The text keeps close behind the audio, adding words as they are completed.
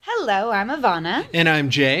Hello, I'm Ivana. And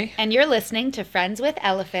I'm Jay. And you're listening to Friends with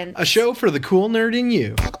Elephants. A show for the cool nerd in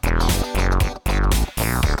you.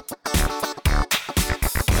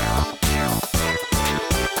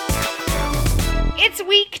 It's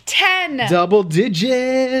week 10. Double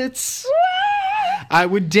digits. Woo! I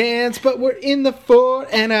would dance, but we're in the fort,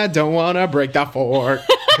 and I don't want to break the fort.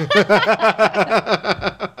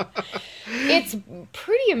 It's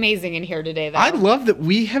pretty amazing in here today, though. I love that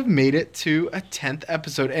we have made it to a 10th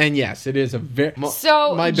episode. And yes, it is a very...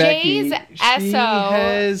 So, my Jay's Becky, SO... she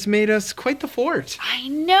has made us quite the fort. I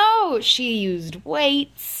know. She used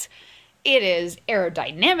weights. It is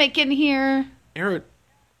aerodynamic in here.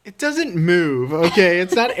 It doesn't move, okay?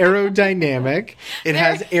 It's not aerodynamic. It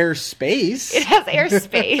has airspace. It has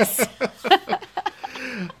airspace.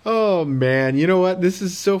 Oh, man. You know what? This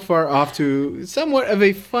is so far off to somewhat of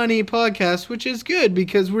a funny podcast, which is good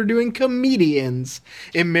because we're doing comedians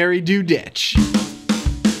in Mary Do Ditch.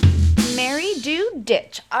 Mary Do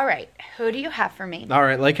Ditch. All right. Who do you have for me? All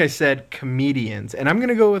right. Like I said, comedians. And I'm going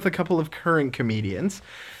to go with a couple of current comedians.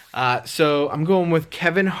 So I'm going with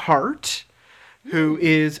Kevin Hart, who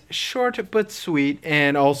is short but sweet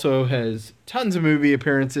and also has tons of movie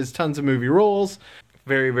appearances, tons of movie roles.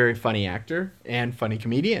 Very, very funny actor and funny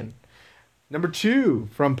comedian. Number 2,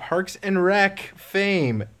 from Parks and Rec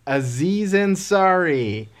fame, Aziz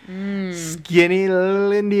Ansari. Skinny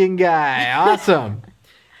little Indian guy. Awesome.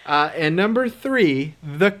 And number 3,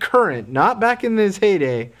 the current, not back in his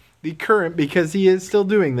heyday, the current, because he is still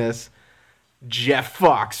doing this, Jeff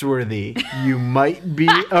Foxworthy. You might be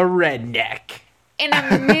a redneck. In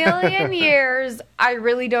a million years, I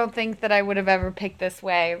really don't think that I would have ever picked this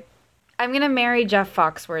way. I'm going to marry Jeff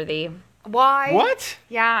Foxworthy. Why? What?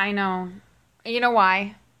 Yeah, I know. You know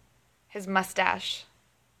why? His mustache.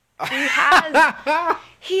 He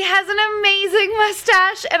has an amazing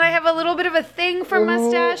mustache, and I have a little bit of a thing for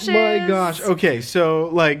mustaches. Oh my gosh. Okay, so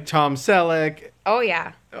like Tom Selleck. Oh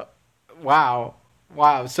yeah. Wow.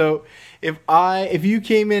 So if you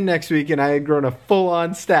came in next week and I had grown a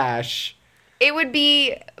full-on stash, Becky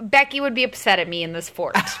would be upset at me in this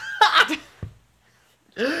fort.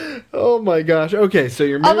 oh my gosh. Okay, so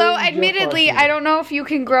you're married. Although, admittedly, I don't know if you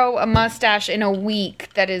can grow a mustache in a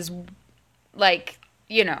week that is, like,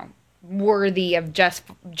 worthy of Jeff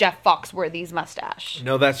Foxworthy's mustache.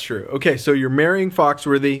 No, that's true. Okay, so you're marrying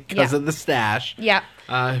Foxworthy because Yeah. of the stash. Yeah.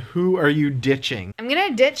 Who are you ditching? I'm going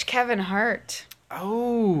to ditch Kevin Hart.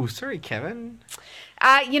 Oh, sorry, Kevin.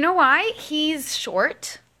 You know why? He's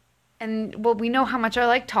short. And, well, we know how much I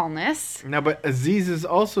like tallness. No, but Aziz is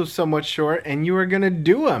also somewhat short, and you are going to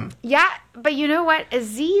do him. Yeah, but you know what?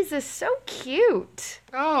 Aziz is so cute.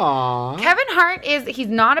 Aww. Kevin Hart he's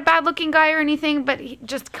not a bad-looking guy or anything, but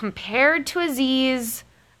just compared to Aziz,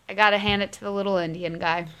 I gotta hand it to the little Indian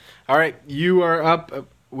guy. All right, you are up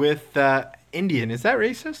with Indian. Is that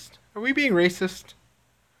racist? Are we being racist?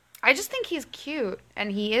 I just think he's cute,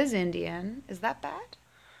 and he is Indian. Is that bad?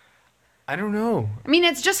 I don't know. I mean,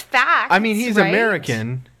 it's just facts. I mean, he's right?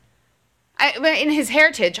 American. In his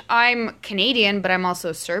heritage, I'm Canadian, but I'm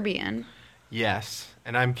also Serbian. Yes,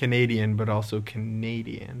 and I'm Canadian, but also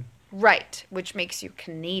Canadian. Right, which makes you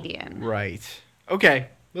Canadian. Right. Okay,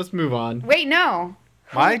 let's move on. Wait, no.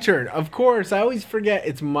 My turn. Of course, I always forget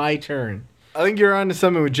it's my turn. I think you're on to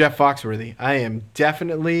something with Jeff Foxworthy. I am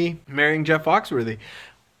definitely marrying Jeff Foxworthy.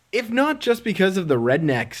 If not just because of the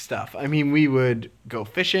redneck stuff. I mean, we would go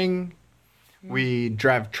fishing. We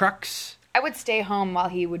drive trucks. I would stay home while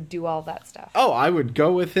he would do all that stuff. Oh, I would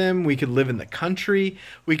go with him. We could live in the country.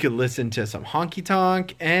 We could listen to some honky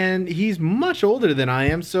tonk. And he's much older than I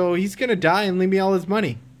am, so he's going to die and leave me all his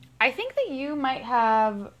money. I think that you might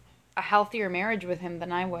have a healthier marriage with him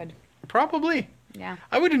than I would. Probably. Yeah.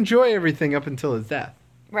 I would enjoy everything up until his death.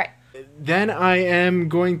 Right. Then I am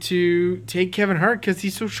going to take Kevin Hart because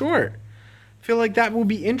he's so short. I feel like that will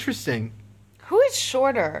be interesting. Who is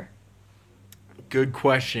shorter? Good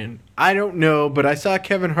question. I don't know, but I saw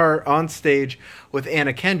Kevin Hart on stage with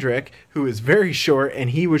Anna Kendrick, who is very short, and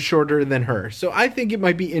he was shorter than her. So I think it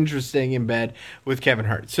might be interesting in bed with Kevin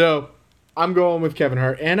Hart. So I'm going with Kevin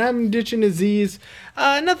Hart, and I'm ditching Aziz.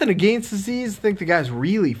 Nothing against Aziz. I think the guy's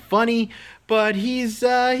really funny, but he's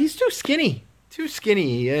too skinny. Too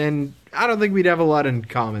skinny, and I don't think we'd have a lot in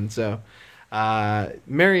common, so...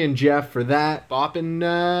 Mary and Jeff for that. Bop and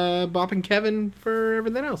Kevin for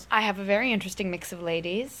everything else. I have a very interesting mix of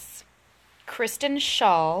ladies. Kristen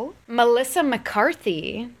Schaal, Melissa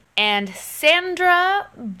McCarthy, and Sandra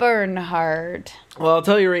Bernhard. Well, I'll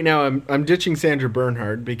tell you right now, I'm ditching Sandra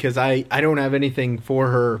Bernhard because I don't have anything for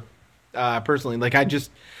her personally. Like,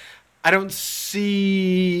 I don't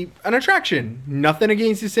see an attraction. Nothing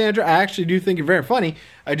against you, Sandra. I actually do think you're very funny.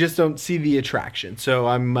 I just don't see the attraction. So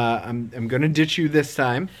I'm going to ditch you this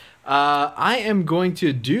time. I am going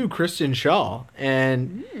to do Kristen Schaal,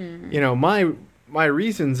 and my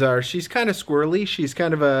reasons are she's kind of squirrely. She's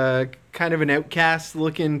kind of an outcast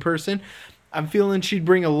looking person. I'm feeling she'd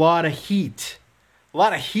bring a lot of heat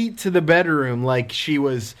to the bedroom, like she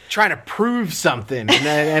was trying to prove something.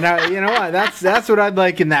 And I, you know what? That's what I'd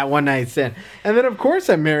like in that one night stand. And then, of course,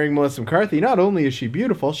 I'm marrying Melissa McCarthy. Not only is she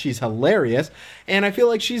beautiful, she's hilarious. And I feel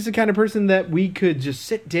like she's the kind of person that we could just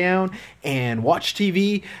sit down and watch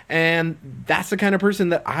TV. And that's the kind of person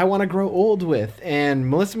that I want to grow old with. And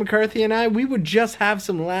Melissa McCarthy and I, we would just have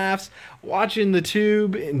some laughs watching the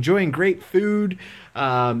tube, enjoying great food,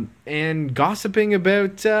 and gossiping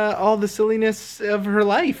about all the silliness of her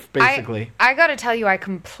life, basically. I gotta tell you, I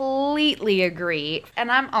completely agree.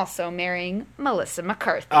 And I'm also marrying Melissa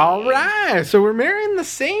McCarthy. All right. So we're marrying the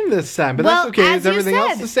same this time. But that's okay. Is everything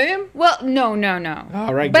else the same? Well, no.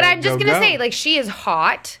 All right. But I'm just going to say, like, she is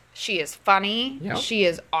hot. She is funny. Yep. She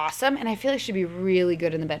is awesome. And I feel like she'd be really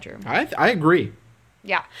good in the bedroom. I agree.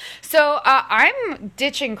 Yeah. So I'm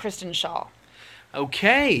ditching Kristen Schaal.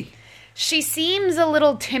 Okay. She seems a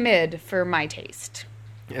little timid for my taste.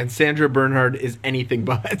 And Sandra Bernhard is anything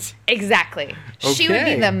but. Exactly. Okay. She would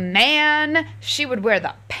be the man. She would wear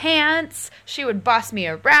the pants. She would boss me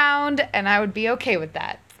around. And I would be okay with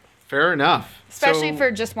that. Fair enough. Especially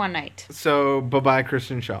for just one night. So, bye-bye,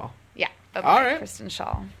 Kristen Schaal. Yeah. Bye-bye, all right. Kristen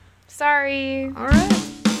Schaal. Sorry. All right.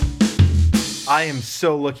 I am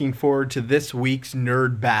so looking forward to this week's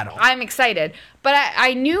nerd battle. I'm excited. But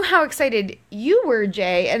I knew how excited you were,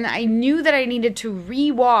 Jay, and I knew that I needed to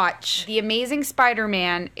rewatch The Amazing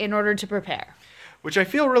Spider-Man in order to prepare. Which I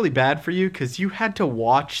feel really bad for you, because you had to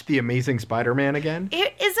watch The Amazing Spider-Man again.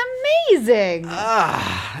 It is amazing.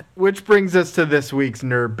 Which brings us to this week's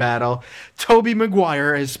nerd battle. Tobey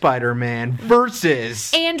Maguire as Spider-Man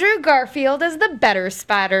versus Andrew Garfield as the better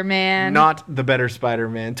Spider-Man. Not the better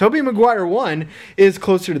Spider-Man. Tobey Maguire 1 is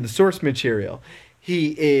closer to the source material. He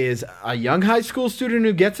is a young high school student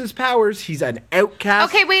who gets his powers. He's an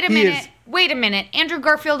outcast. Okay, wait a minute. Andrew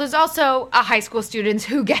Garfield is also a high school student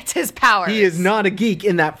who gets his powers. He is not a geek.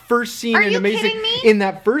 In that first scene kidding me? In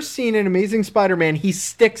that first scene in Amazing Spider-Man, he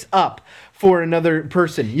sticks up for another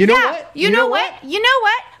person. You know what? You know what?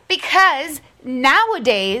 Because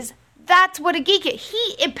nowadays, that's what a geek is.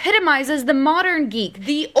 He epitomizes the modern geek.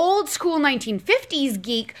 The old school 1950s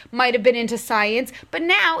geek might have been into science, but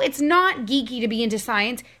now it's not geeky to be into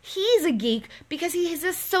science. He's a geek because he is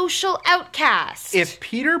a social outcast. If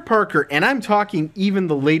Peter Parker, and I'm talking even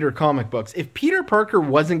the later comic books, if Peter Parker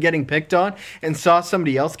wasn't getting picked on and saw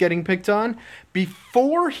somebody else getting picked on,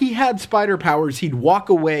 before he had spider powers, he'd walk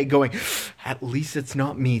away going, at least it's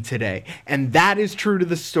not me today. And that is true to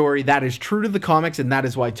the story, that is true to the comics, and that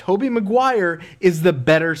is why Tobey Maguire is the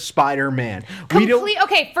better Spider-Man.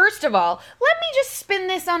 Okay, first of all, let me just spin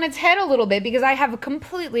this on its head a little bit, because I have a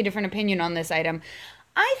completely different opinion on this item.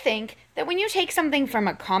 I think that when you take something from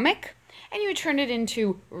a comic and you turn it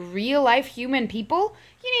into real-life human people,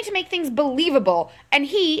 you need to make things believable. And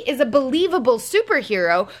he is a believable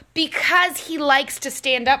superhero because he likes to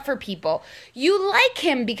stand up for people. You like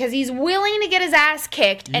him because he's willing to get his ass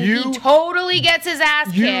kicked, and he totally gets his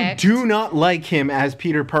ass kicked. You do not like him as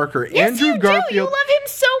Peter Parker. Yes, Andrew Garfield, do. You love him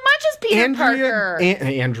so much as Peter Parker.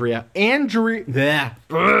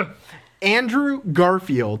 Andrew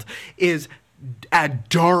Garfield is a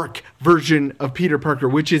dark version of Peter Parker,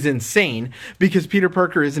 which is insane because Peter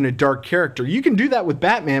Parker isn't a dark character. You can do that with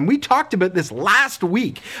Batman. We talked about this last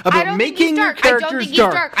week about making your characters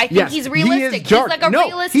dark. I think he's realistic. He is dark. He's like a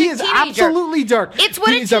realistic teenager. He is absolutely dark.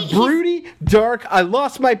 He's a broody, dark, I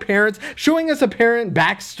lost my parents, showing us a parent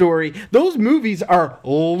backstory. Those movies are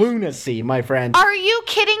lunacy, my friend. Are you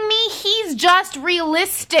kidding me? He's just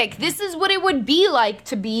realistic. This is what it would be like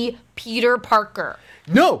to be Peter Parker.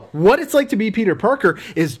 No, what it's like to be Peter Parker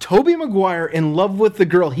is Tobey Maguire in love with the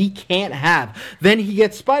girl he can't have. Then he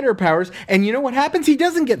gets spider powers, and you know what happens? He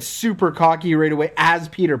doesn't get super cocky right away as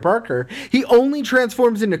Peter Parker. He only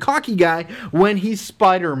transforms into cocky guy when he's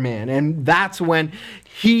Spider-Man, and that's when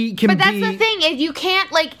he can be... But that's the thing, you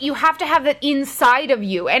can't, you have to have that inside of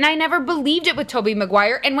you, and I never believed it with Tobey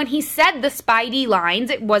Maguire, and when he said the Spidey lines,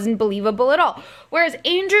 it wasn't believable at all. Whereas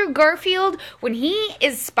Andrew Garfield, when he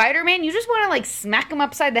is Spider-Man, you just want to, smack him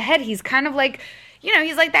upside the head. He's kind of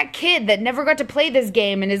he's like that kid that never got to play this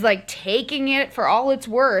game and is, taking it for all it's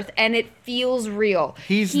worth, and it feels real.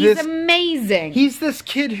 He's amazing. He's this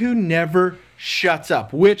kid who never shuts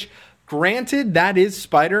up, which... Granted, that is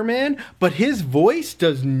Spider-Man, but his voice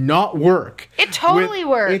does not work. It totally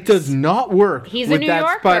works. It does not work He's a with New that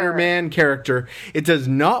Yorker. Spider-Man character. It does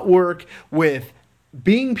not work with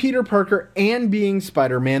being Peter Parker and being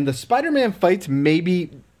Spider-Man. The Spider-Man fights may be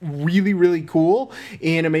really, really cool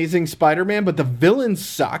in Amazing Spider-Man, but the villains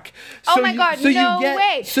suck. Oh my God, no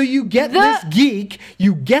way. So you get this geek.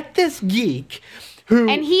 You get this geek who...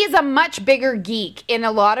 And he is a much bigger geek in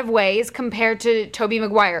a lot of ways compared to Tobey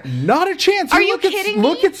Maguire. Not a chance. Are you kidding me?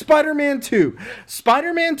 Look at Spider-Man 2.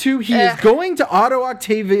 Spider-Man 2, he is going to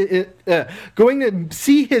going to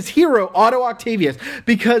see his hero, Otto Octavius,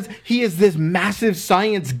 because he is this massive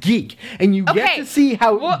science geek. And you get to see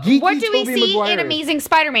how geeky what do we Tobey see Maguire in is. Amazing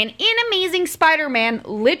Spider-Man? In Amazing Spider-Man,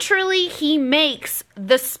 literally he makes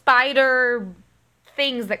the spider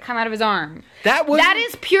things that come out of his arm. That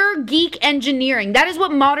is pure geek engineering. That is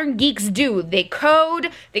what modern geeks do. They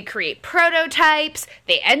code, they create prototypes,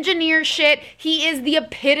 they engineer shit. He is the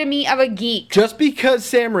epitome of a geek. Just because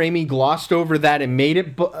Sam Raimi glossed over that and made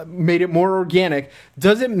it more organic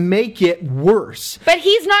doesn't make it worse. But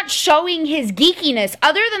he's not showing his geekiness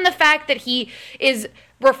other than the fact that he is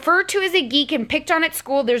referred to as a geek and picked on at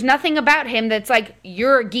school. There's nothing about him that's like,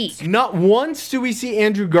 you're a geek. Not once do we see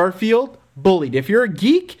Andrew Garfield bullied. If you're a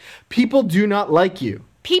geek, people do not like you.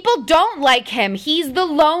 People don't like him. He's the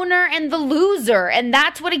loner and the loser, and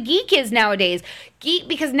that's what a geek is nowadays.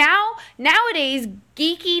 Because nowadays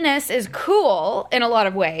geekiness is cool in a lot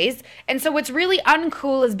of ways, and so what's really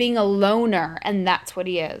uncool is being a loner, and that's what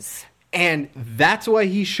he is. And that's why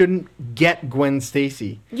he shouldn't get Gwen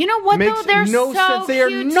Stacy. You know what, though? They're so sense. They are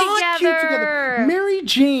cute not cute together. Mary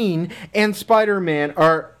Jane and Spider-Man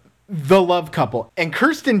are the love couple, and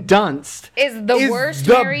Kirsten Dunst is the worst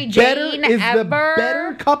Mary Jane ever. The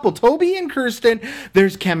better couple. Toby and Kirsten,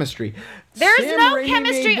 there's chemistry. There's Sam no Raimi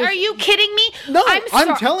chemistry. Are you kidding me? No,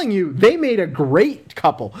 I'm telling you, they made a great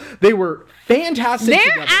couple. They were fantastic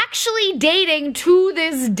They're together. actually dating to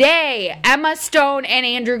this day, Emma Stone and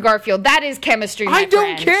Andrew Garfield. That is chemistry, my I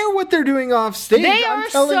don't friend. care what they're doing off stage. They I'm are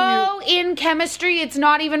telling so you. in chemistry, it's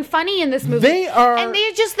not even funny in this movie. They are. And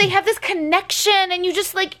they have this connection, and you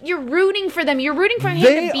just, like, you're rooting for them. You're rooting for him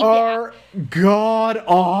They to beat are god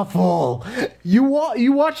awful. You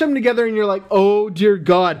watch them together and you're like, oh dear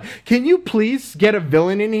God, can you please get a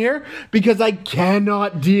villain in here? Because I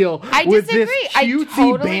cannot deal with this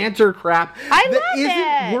cutesy banter crap that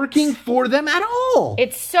isn't working for them at all.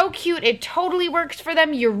 It's so cute. It totally works for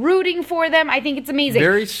them. You're rooting for them. I think it's amazing.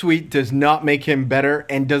 Very sweet does not make him better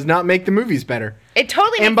and does not make the movies better. It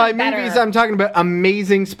totally makes And by it better. movies, I'm talking about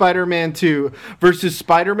Amazing Spider-Man 2 versus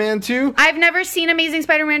Spider-Man 2. I've never seen Amazing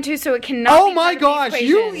Spider-Man 2, so it cannot Oh be my part of the gosh,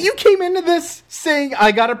 equation. you came into this saying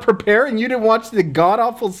I gotta prepare and you didn't watch the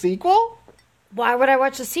god-awful sequel? Why would I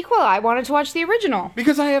watch the sequel? I wanted to watch the original.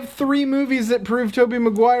 Because I have 3 movies that prove Tobey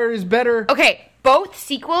Maguire is better. Okay, both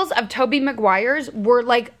sequels of Tobey Maguire's were,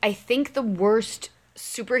 like, I think the worst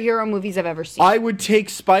superhero movies I've ever seen. I would take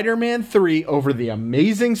Spider-Man 3 over the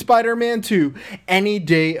Amazing Spider-Man 2 any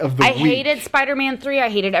day of the week. I hated Spider-Man 3. I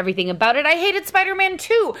hated everything about it. I hated Spider-Man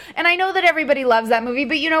 2. And I know that everybody loves that movie,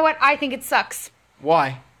 but you know what? I think it sucks.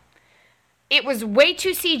 Why? It was way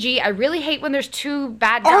too CG. I really hate when there's two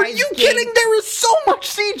bad guys. Are you kidding? There is so much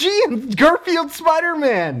CG in Garfield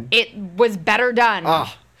Spider-Man. It was better done.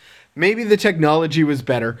 Maybe the technology was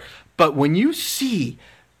better, but when you see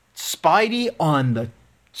Spidey on the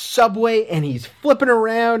subway and he's flipping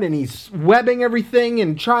around and he's webbing everything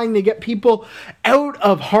and trying to get people out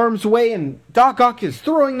of harm's way, and Doc Ock is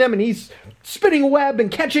throwing them and he's spinning a web and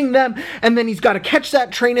catching them, and then he's got to catch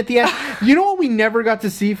that train at the end. You know what we never got to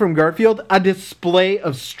see from Garfield? A display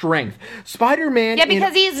of strength. Spider-Man... Yeah,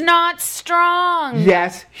 because he's not strong.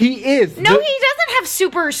 Yes, he is. No, he doesn't have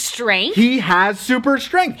super strength. He has super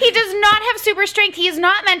strength. He does not have super strength. He is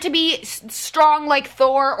not meant to be strong like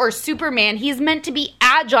Thor or Superman. He's meant to be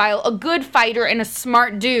agile, a good fighter, and a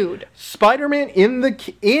smart dude. Spider-Man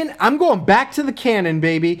I'm going back to the canon,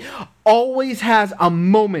 baby, always has a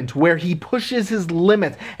moment where he pushes his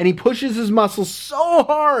limits and he pushes his muscles so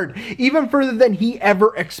hard, even further than he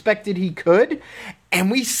ever expected he could. And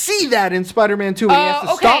we see that in Spider-Man 2 when he has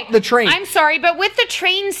to stop the train. I'm sorry, but with the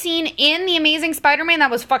train scene in The Amazing Spider-Man, that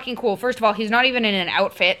was fucking cool. First of all, he's not even in an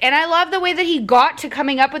outfit. And I love the way that he got to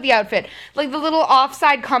coming up with the outfit. Like the little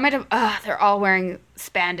offside comment of, they're all wearing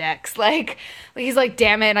spandex. Like he's like,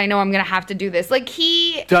 damn it, I know I'm going to have to do this. Like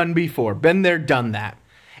Done before. Been there, done that.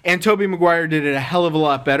 And Tobey Maguire did it a hell of a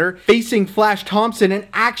lot better, facing Flash Thompson, an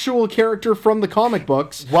actual character from the comic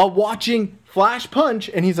books, while watching Flash punch,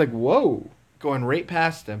 and he's like, whoa, going right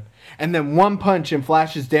past him. And then one punch and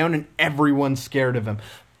Flash is down and everyone's scared of him.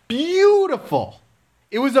 Beautiful.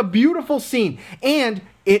 It was a beautiful scene, and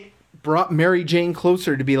it brought Mary Jane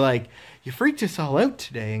closer to be like, you freaked us all out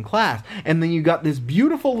today in class. And then you got this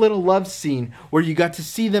beautiful little love scene where you got to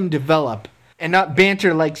see them develop and not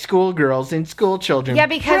banter like schoolgirls and school children. Yeah,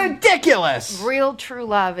 because ridiculous. Real true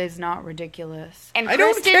love is not ridiculous. And I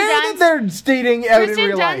don't care that they're dating out in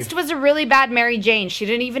real life. Kristen Dunst was a really bad Mary Jane. She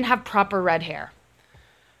didn't even have proper red hair.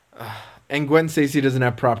 And Gwen Stacy doesn't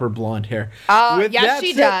have proper blonde hair. Yes,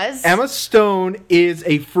 she does. Emma Stone is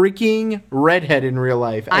a freaking redhead in real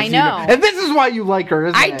life. I know. And this is why you like her,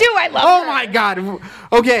 isn't it? I do. I love her. Oh, my God.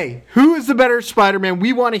 Okay, who is the better Spider-Man?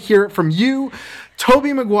 We want to hear it from you,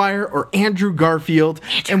 Tobey Maguire or Andrew Garfield.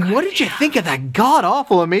 What did you think of that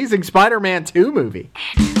god-awful Amazing Spider-Man 2 movie?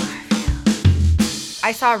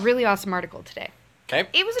 I saw a really awesome article today. Okay.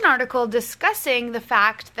 It was an article discussing the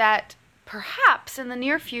fact that perhaps in the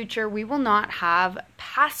near future we will not have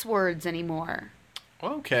passwords anymore.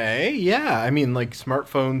 Okay, yeah. I mean, like,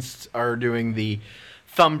 smartphones are doing the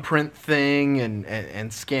thumbprint thing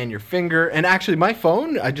and scan your finger. And actually, my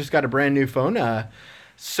phone, I just got a brand new phone,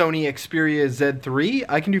 Sony Xperia Z3.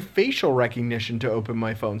 I can do facial recognition to open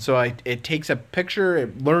my phone. So it takes a picture,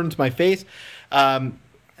 it learns my face. The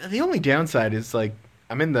only downside is, like,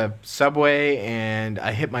 I'm in the subway and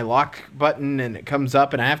I hit my lock button and it comes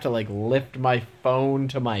up and I have to like lift my phone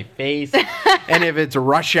to my face. And if it's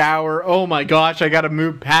rush hour, oh my gosh, I got to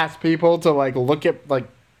move past people to like look at like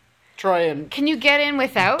try and... Can you get in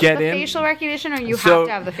without facial recognition, or you have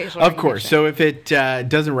to have the facial recognition? Of course. So if it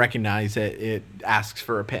doesn't recognize it, it asks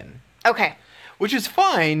for a PIN. Okay. Which is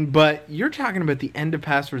fine, but you're talking about the end of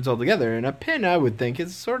passwords altogether, and a PIN, I would think,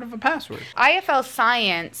 is sort of a password. IFL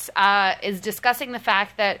Science is discussing the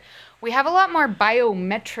fact that we have a lot more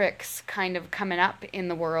biometrics kind of coming up in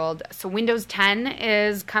the world. So Windows 10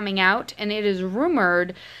 is coming out, and it is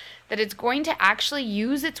rumored that it's going to actually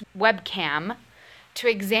use its webcam to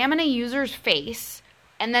examine a user's face,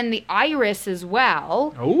 and then the iris as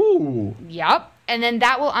well. Oh. Yep. And then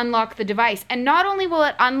that will unlock the device. And not only will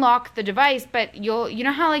it unlock the device, but you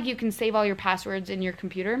know how like you can save all your passwords in your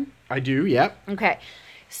computer? I do, yep. Okay.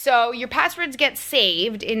 So your passwords get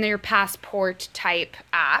saved in your passport type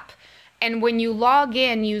app. And when you log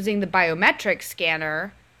in using the biometric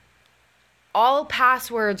scanner, all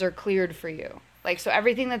passwords are cleared for you. Like, so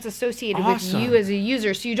everything that's associated with you as a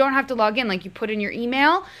user. So you don't have to log in. Like, you put in your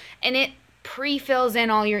email and it pre-fills in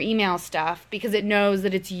all your email stuff because it knows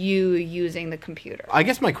that it's you using the computer. I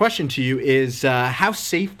guess my question to you is, how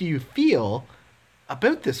safe do you feel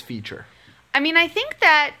about this feature? I mean, I think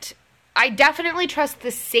that I definitely trust the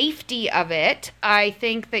safety of it. I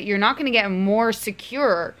think that you're not going to get more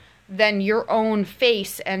secure than your own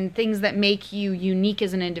face and things that make you unique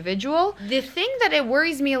as an individual. The thing that it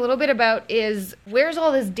worries me a little bit about is, where's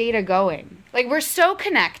all this data going? Like, we're so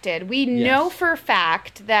connected. We know for a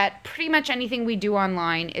fact that pretty much anything we do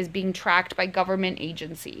online is being tracked by government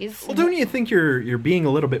agencies. Well, don't you think you're being a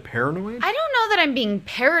little bit paranoid? I don't know that I'm being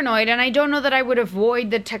paranoid, and I don't know that I would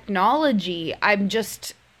avoid the technology. I'm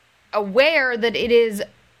just aware that it is,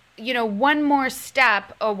 you know, one more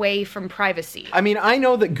step away from privacy. I mean, I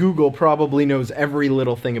know that Google probably knows every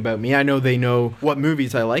little thing about me. I know they know what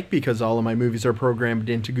movies I like because all of my movies are programmed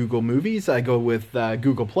into Google Movies. I go with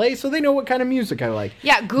Google Play, so they know what kind of music I like.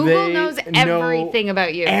 Yeah, Google knows everything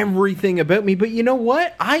about you. Everything about me. But you know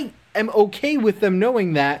what? I am okay with them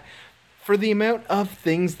knowing that for the amount of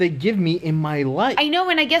things they give me in my life. I know,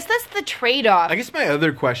 and I guess that's the trade-off. I guess my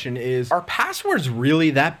other question is, are passwords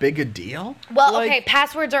really that big a deal? Well, okay,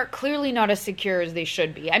 passwords are clearly not as secure as they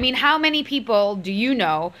should be. I mean, how many people do you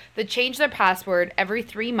know that change their password every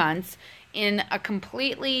 3 months in a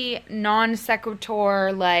completely non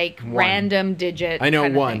sequitur, like, random digit? I know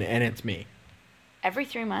kind of one, thing? and it's me. Every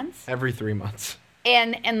 3 months? Every 3 months.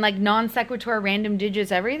 And like non sequitur random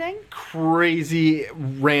digits everything? Crazy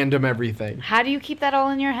random everything. How do you keep that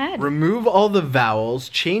all in your head? Remove all the vowels,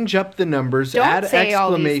 change up the numbers, Don't add say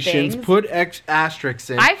exclamations, all these put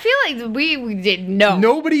asterisks in. I feel like we did know.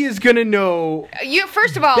 Nobody is going to know. You,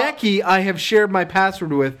 first of all, Becky, I have shared my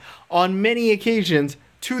password with on many occasions,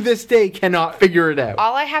 to this day cannot figure it out.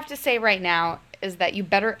 All I have to say right now is that you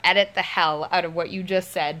better edit the hell out of what you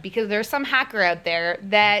just said, because there's some hacker out there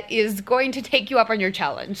that is going to take you up on your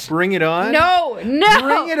challenge. Bring it on. No.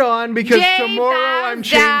 Bring it on, because Jay tomorrow I'm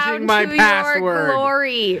changing my password. Your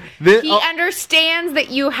glory. He understands that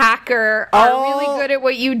you hacker are really good at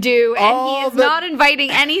what you do, and he is not inviting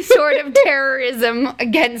any sort of terrorism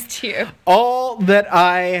against you. All that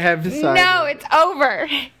I have decided. No, it's over.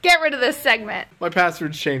 Get rid of this segment. My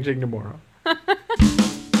password's changing tomorrow.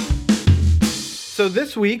 So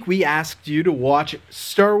this week we asked you to watch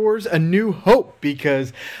Star Wars A New Hope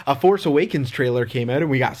because a Force Awakens trailer came out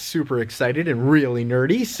and we got super excited and really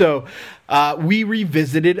nerdy. So we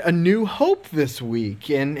revisited A New Hope this week.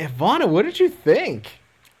 And Ivana, what did you think?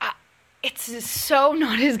 It's so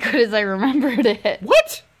not as good as I remembered it.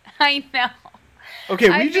 What? I know. Okay,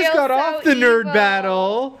 I we just feel got so off the nerd evil.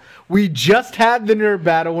 battle. We just had the nerd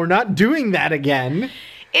battle. We're not doing that again.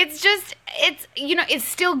 It's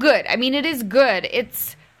still good. I mean, it is good.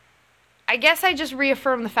 I guess I just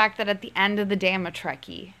reaffirm the fact that at the end of the day, I'm a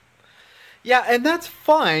Trekkie. Yeah, and that's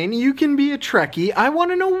fine. You can be a Trekkie. I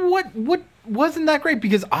want to know what wasn't that great,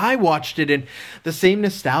 because I watched it in the same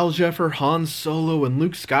nostalgia for Han Solo and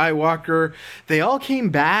Luke Skywalker. They all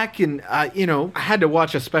came back, and I had to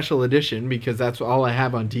watch a special edition because that's all I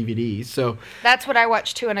have on DVD. So That's what I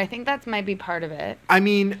watched too, and I think that might be part of it. I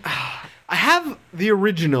mean, I have the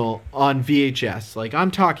original on VHS. Like, I'm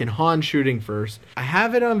talking Han shooting first. I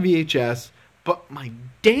have it on VHS, but my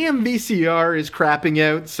damn VCR is crapping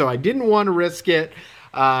out, so I didn't want to risk it.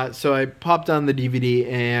 So I popped on the DVD,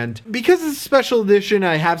 and because it's a special edition,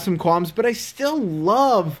 I have some qualms, but I still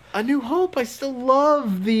love A New Hope. I still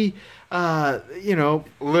love the,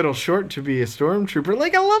 little short to be a stormtrooper.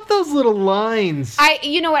 Like, I love those little lines.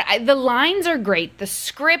 The lines are great. The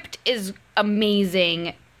script is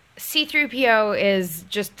amazing. C-3PO is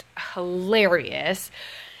just hilarious.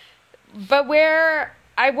 But where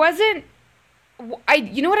I wasn't...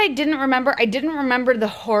 you know what I didn't remember? I didn't remember the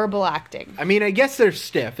horrible acting. I mean, I guess they're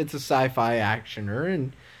stiff. It's a sci-fi actioner,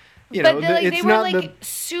 and they were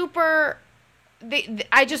super.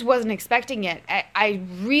 I just wasn't expecting it. I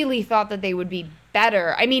really thought that they would be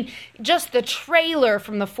better. I mean, just the trailer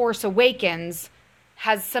from The Force Awakens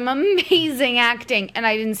has some amazing acting, and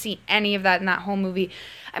I didn't see any of that in that whole movie.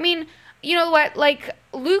 I mean, you know what? Like,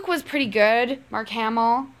 Luke was pretty good, Mark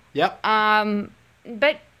Hamill. Yep.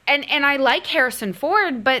 But. And I like Harrison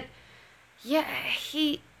Ford, but yeah,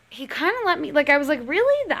 he kind of let me, I was like,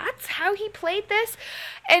 really? That's how he played this?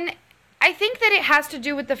 And I think that it has to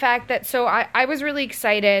do with the fact that, so I was really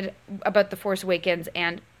excited about The Force Awakens,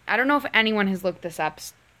 and I don't know if anyone has looked this up.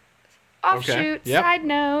 Offshoot, okay. Yep. Side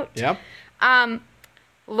note. Yep.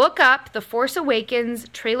 Look up The Force Awakens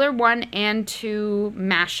trailer 1 and 2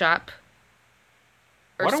 mashup.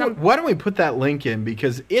 Why don't we put that link in,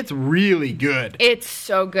 because it's really good. It's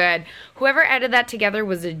so good. Whoever edited that together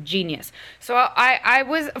was a genius. So I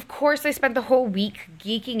spent the whole week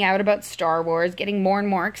geeking out about Star Wars, getting more and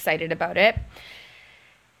more excited about it.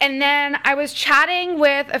 And then I was chatting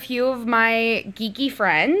with a few of my geeky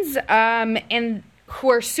friends, and who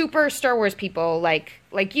are super Star Wars people,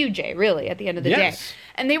 like you, Jay, really, at the end of the day.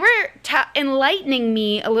 And they were enlightening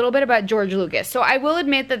me a little bit about George Lucas. So I will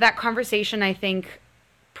admit that conversation, I think,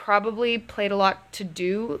 probably had a lot to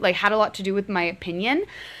do with my opinion.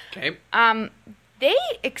 Okay. They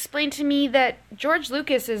explained to me that George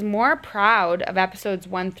Lucas is more proud of episodes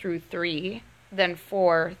 1 through 3 than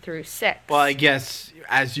 4 through 6. Well, I guess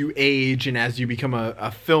as you age and as you become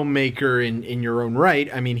a filmmaker in your own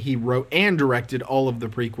right, I mean, he wrote and directed all of the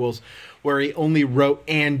prequels, where he only wrote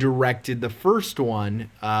and directed the first one.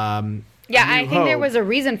 Yeah, I think there was a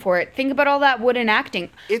reason for it. Think about all that wooden acting.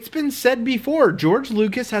 It's been said before, George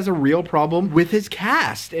Lucas has a real problem with his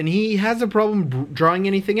cast, and he has a problem drawing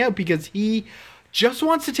anything out because he just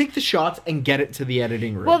wants to take the shots and get it to the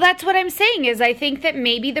editing room. Well, that's what I'm saying, is I think that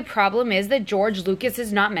maybe the problem is that George Lucas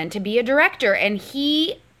is not meant to be a director, and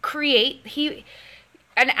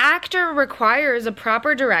an actor requires a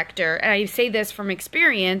proper director, and I say this from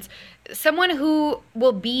experience, someone who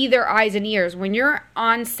will be their eyes and ears. When you're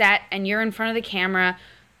on set and you're in front of the camera,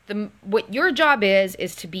 what your job is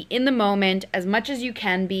to be in the moment as much as you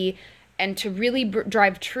can be, and to really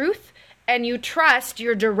drive truth, and you trust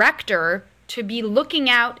your director to be looking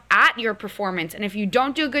out at your performance. And if you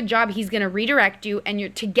don't do a good job, he's going to redirect you,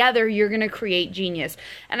 and together you're going to create genius.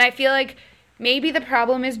 And I feel like maybe the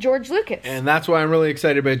problem is George Lucas. And that's why I'm really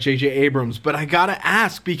excited about J.J. Abrams. But I gotta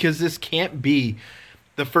ask, because this can't be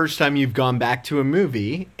the first time you've gone back to a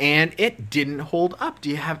movie and it didn't hold up. Do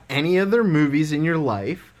you have any other movies in your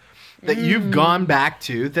life that you've gone back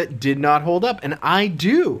to that did not hold up? And I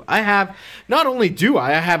do. I have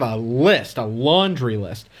a list, a laundry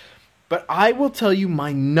list. But I will tell you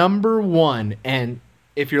my number one, and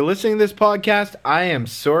if you're listening to this podcast, I am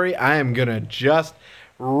sorry. I am going to just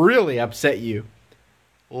really upset you.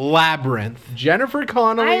 Labyrinth. Jennifer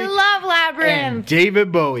Connelly. I love Labyrinth. And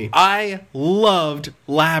David Bowie. I loved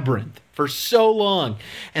Labyrinth for so long.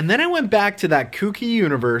 And then I went back to that kooky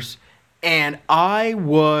universe, and I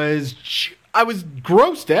was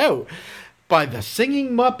grossed out by the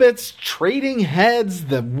singing Muppets, trading heads,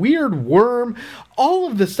 the weird worm, all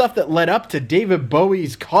of the stuff that led up to David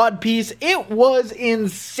Bowie's Codpiece. It was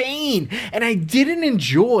insane, and I didn't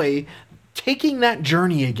enjoy taking that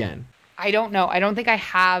journey again. I don't know. I don't think I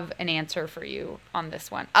have an answer for you on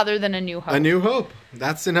this one, other than A New Hope. A New Hope.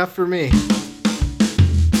 That's enough for me.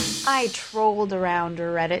 I trolled around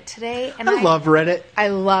Reddit today. And I love Reddit. I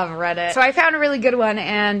love Reddit. So I found a really good one,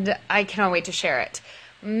 and I cannot wait to share it.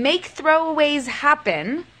 Make Throwaways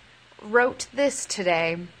Happen wrote this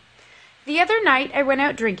today. The other night, I went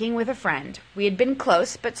out drinking with a friend. We had been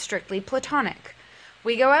close, but strictly platonic.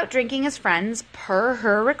 We go out drinking as friends, per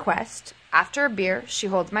her request. After a beer, she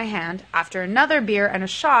holds my hand. After another beer and a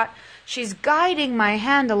shot, she's guiding my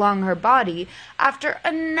hand along her body. After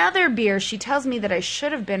another beer, she tells me that I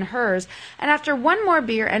should have been hers. And after one more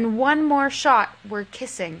beer and one more shot, we're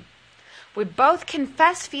kissing. We both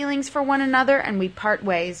confess feelings for one another and we part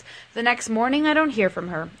ways. The next morning, I don't hear from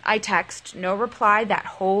her. I text, no reply that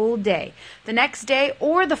whole day. The next day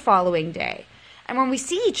or the following day. And when we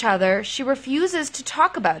see each other, she refuses to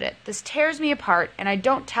talk about it. This tears me apart, and I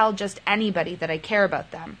don't tell just anybody that I care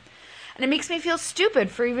about them. And it makes me feel stupid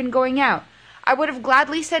for even going out. I would have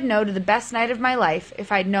gladly said no to the best night of my life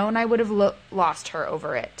if I'd known I would have lost her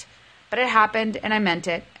over it. But it happened, and I meant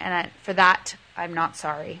it, and for that, I'm not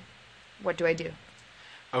sorry. What do I do?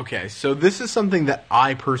 Okay, so this is something that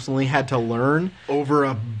I personally had to learn over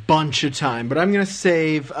a bunch of time, but I'm going to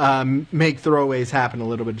save Make Throwaways Happen a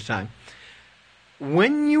little bit of time.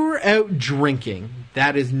 When you're out drinking,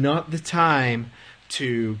 that is not the time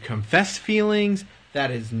to confess feelings.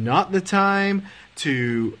 That is not the time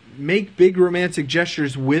to make big romantic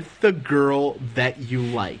gestures with the girl that you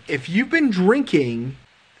like. If you've been drinking,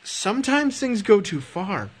 sometimes things go too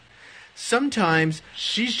far. Sometimes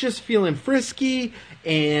she's just feeling frisky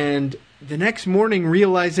and the next morning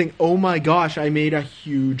realizing, oh my gosh, I made a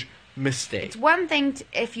huge mistake. It's one thing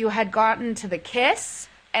if you had gotten to the kiss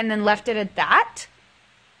and then left it at that.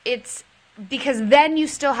 It's because then you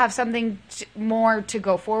still have something more to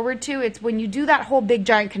go forward to. It's when you do that whole big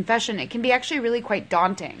giant confession, it can be actually really quite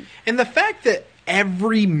daunting. And the fact that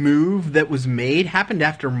every move that was made happened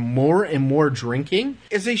after more and more drinking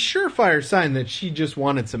is a surefire sign that she just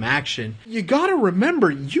wanted some action. You gotta remember,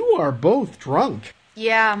 you are both drunk.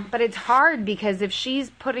 Yeah, but it's hard because if she's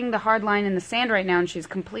putting the hard line in the sand right now and she's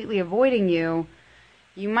completely avoiding you,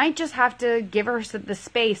 you might just have to give her the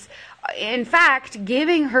space. In fact,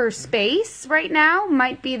 giving her space right now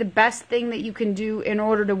might be the best thing that you can do in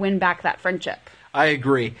order to win back that friendship. I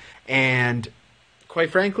agree. And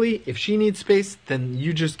quite frankly, if she needs space, then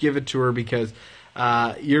you just give it to her because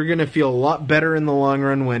you're going to feel a lot better in the long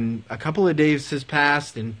run when a couple of days has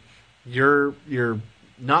passed and you're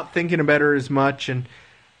not thinking about her as much, and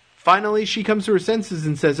finally she comes to her senses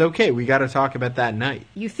and says, okay, we got to talk about that night.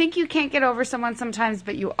 You think you can't get over someone sometimes,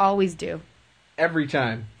 but you always do. Every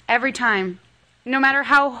time. Every time. No matter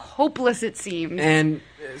how hopeless it seems. And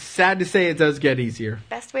sad to say, it does get easier.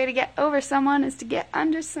 Best way to get over someone is to get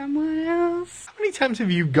under someone else. How many times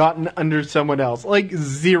have you gotten under someone else? Like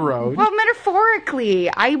 0. Well,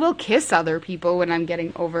 metaphorically, I will kiss other people when I'm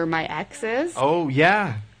getting over my exes. Oh,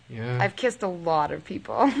 yeah. Yeah. I've kissed a lot of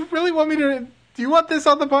people. You really want me to... Do you want this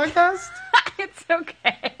on the podcast? It's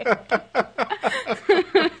okay.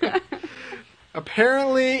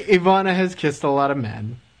 Apparently, Ivana has kissed a lot of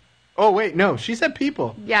men. Oh, wait, no. She said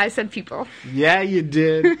people. Yeah, I said people. Yeah, you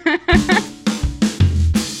did.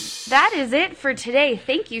 That is it for today.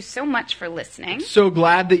 Thank you so much for listening. So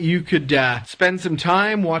glad that you could spend some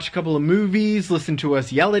time, watch a couple of movies, listen to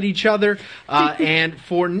us yell at each other. And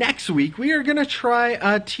for next week, we are going to try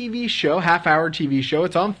a TV show, half-hour TV show.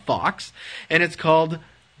 It's on Fox, and it's called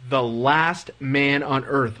The Last Man on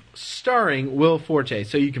Earth, starring Will Forte.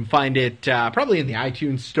 So you can find it probably in the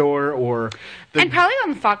iTunes store or... And probably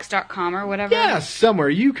on Fox.com or whatever. Yeah, somewhere.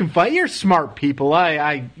 You can find... You're smart people.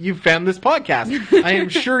 You found this podcast. I am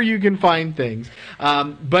sure you can find things.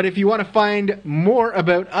 But if you want to find more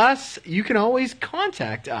about us, you can always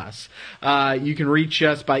contact us. You can reach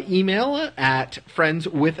us by email at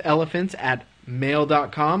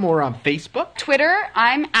friendswithelephants@mail.com or on Facebook. Twitter,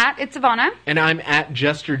 I'm at It's Ivana. And I'm at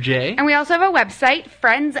Jester J. And we also have a website,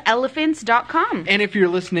 friendselephants.com. And if you're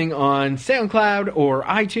listening on SoundCloud or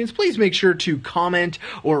iTunes, please make sure to comment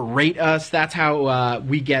or rate us. That's how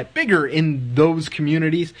we get bigger in those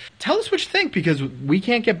communities. Tell us what you think, because we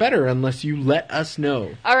can't get better unless you let us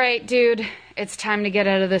know. All right, dude. It's time to get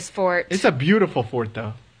out of this fort. It's a beautiful fort,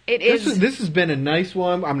 though. It is. This has been a nice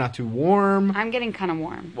one. I'm not too warm. I'm getting kind of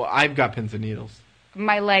warm. Well, I've got pins and needles.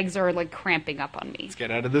 My legs are, cramping up on me. Let's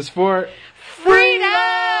get out of this fort.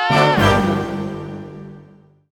 Freedom!